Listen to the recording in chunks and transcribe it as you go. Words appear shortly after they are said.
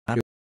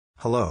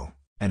Hello,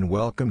 and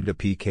welcome to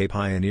PK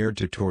Pioneer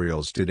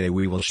Tutorials. Today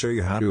we will show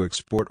you how to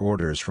export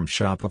orders from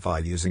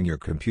Shopify using your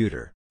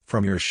computer.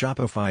 From your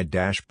Shopify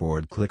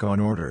dashboard, click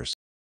on Orders.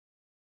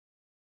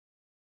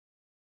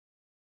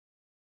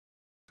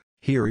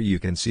 Here you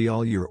can see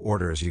all your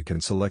orders. You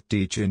can select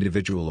each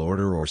individual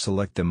order or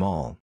select them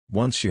all.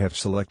 Once you have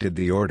selected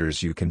the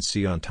orders, you can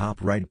see on top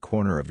right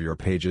corner of your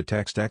page a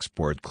text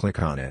export.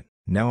 Click on it.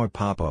 Now a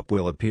pop-up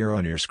will appear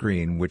on your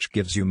screen which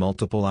gives you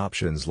multiple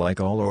options like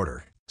All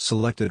Order,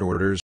 Selected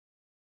Orders,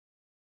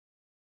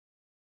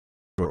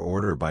 or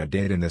Order by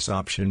Date. In this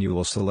option you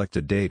will select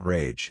a date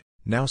range.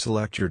 Now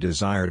select your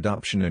desired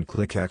option and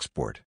click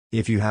Export.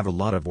 If you have a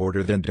lot of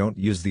order, then don't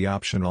use the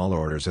option All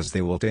Orders, as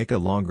they will take a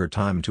longer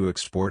time to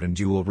export and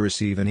you will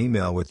receive an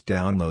email with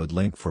download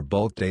link for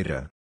bulk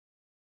data.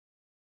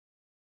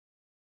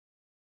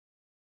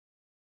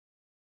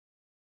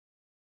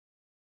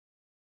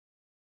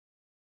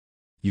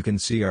 You can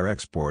see our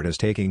export is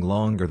taking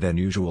longer than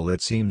usual.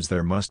 It seems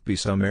there must be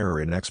some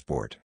error in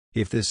export.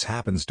 If this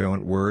happens,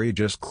 don't worry,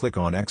 just click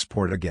on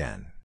Export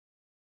again.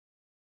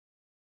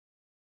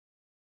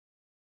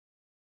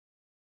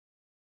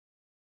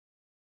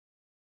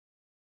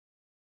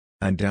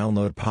 And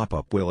download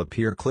pop-up will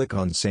appear. Click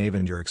on Save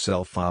and your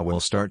Excel file will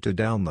start to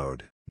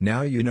download.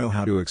 Now you know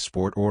how to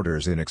export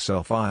orders in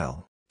Excel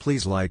file.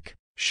 Please like,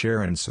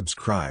 share and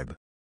subscribe.